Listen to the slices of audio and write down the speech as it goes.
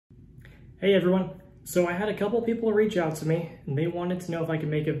Hey everyone. So I had a couple people reach out to me and they wanted to know if I could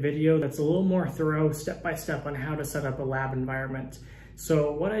make a video that's a little more thorough step by step on how to set up a lab environment.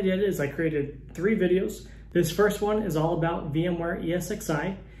 So what I did is I created 3 videos. This first one is all about VMware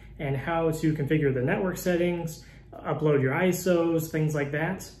ESXi and how to configure the network settings, upload your ISOs, things like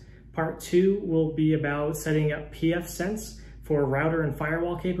that. Part 2 will be about setting up pfSense for router and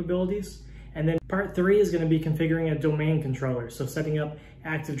firewall capabilities. And then part 3 is going to be configuring a domain controller, so setting up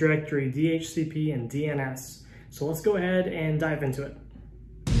Active Directory, DHCP, and DNS. So let's go ahead and dive into it.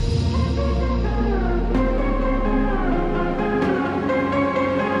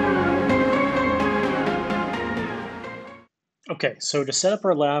 Okay, so to set up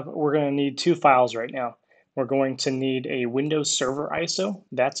our lab, we're going to need 2 files right now. We're going to need a Windows Server ISO.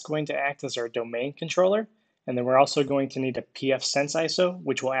 That's going to act as our domain controller. And then we're also going to need a pfSense ISO,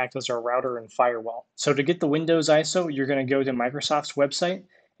 which will act as our router and firewall. So to get the Windows ISO, you're going to go to Microsoft's website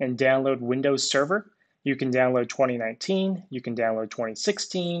and download Windows Server. You can download 2019, you can download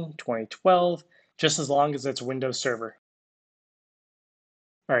 2016, 2012, just as long as it's Windows Server.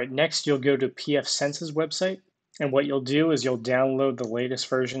 All right, next you'll go to pfSense's website. And what you'll do is you'll download the latest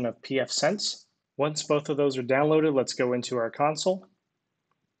version of pfSense. Once both of those are downloaded, let's go into our console.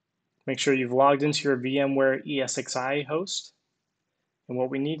 Make sure you've logged into your VMware ESXi host. And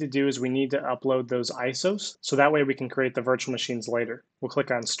what we need to do is we need to upload those ISOs, so that way we can create the virtual machines later. We'll click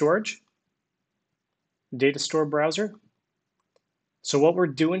on Storage, Datastore Browser. So what we're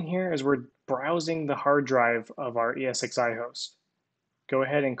doing here is we're browsing the hard drive of our ESXi host. Go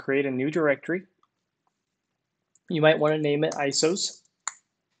ahead and create a new directory. You might want to name it ISOs,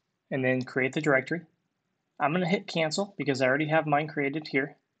 and then create the directory. I'm going to hit Cancel because I already have mine created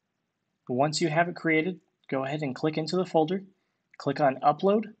here. Once you have it created, go ahead and click into the folder, click on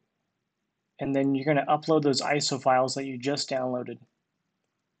Upload, and then you're going to upload those ISO files that you just downloaded.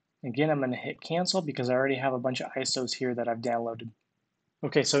 Again, I'm going to hit Cancel because I already have a bunch of ISOs here that I've downloaded.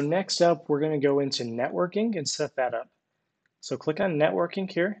 Okay, so next up, we're going to go into networking and set that up. So click on Networking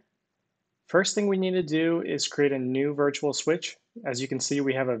here. First thing we need to do is create a new virtual switch. As you can see,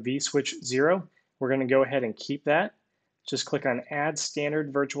 we have a vSwitch 0. We're going to go ahead and keep that. Just click on Add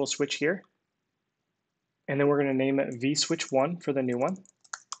Standard Virtual Switch here. And then we're going to name it vSwitch 1 for the new one.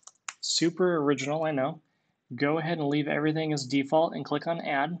 Super original, I know. Go ahead and leave everything as default and click on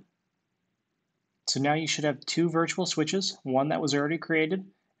Add. So now you should have 2 virtual switches, one that was already created,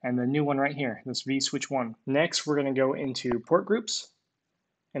 and the new one right here, this vSwitch 1. Next, we're going to go into port groups.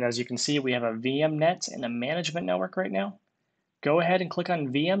 And as you can see, we have a VMNet and a management network right now. Go ahead and click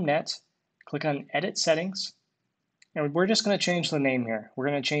on VMNet, click on Edit Settings, and we're just going to change the name here. We're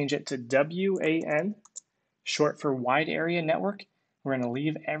going to change it to WAN, short for Wide Area Network. We're going to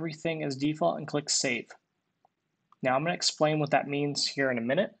leave everything as default and click Save. Now I'm going to explain what that means here in a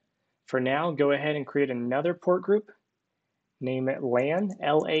minute. For now, go ahead and create another port group. Name it LAN,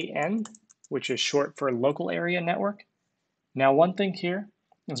 L-A-N, which is short for Local Area Network. Now one thing here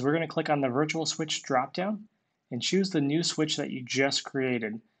is we're going to click on the virtual switch dropdown and choose the new switch that you just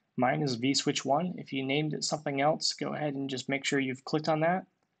created. Mine is vSwitch 1. If you named it something else, go ahead and just make sure you've clicked on that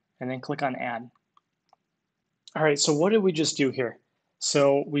and then click on Add. All right, so what did we just do here?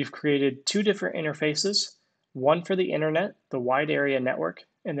 So we've created 2 different interfaces, one for the internet, the wide area network,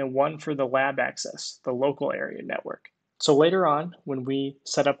 and then one for the lab access, the local area network. So later on, when we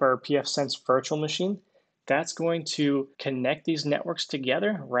set up our pfSense virtual machine, that's going to connect these networks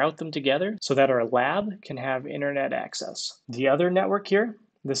together, route them together, so that our lab can have internet access. The other network here,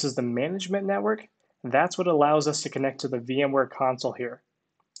 this is the management network. That's what allows us to connect to the VMware console here.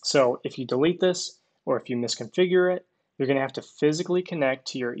 So if you delete this, or if you misconfigure it, you're going to have to physically connect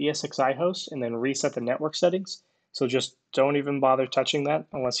to your ESXi host and then reset the network settings. So just don't even bother touching that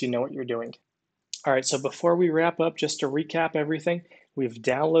unless you know what you're doing. All right, so before we wrap up, just to recap everything, we've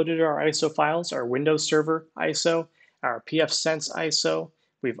downloaded our ISO files, our Windows Server ISO, our pfSense ISO.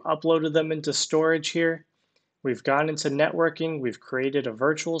 We've uploaded them into storage here. We've gone into networking. We've created a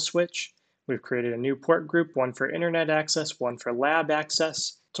virtual switch. We've created a new port group, one for internet access, one for lab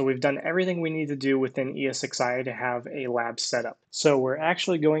access. So we've done everything we need to do within ESXi to have a lab setup. So we're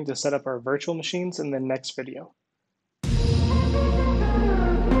actually going to set up our virtual machines in the next video.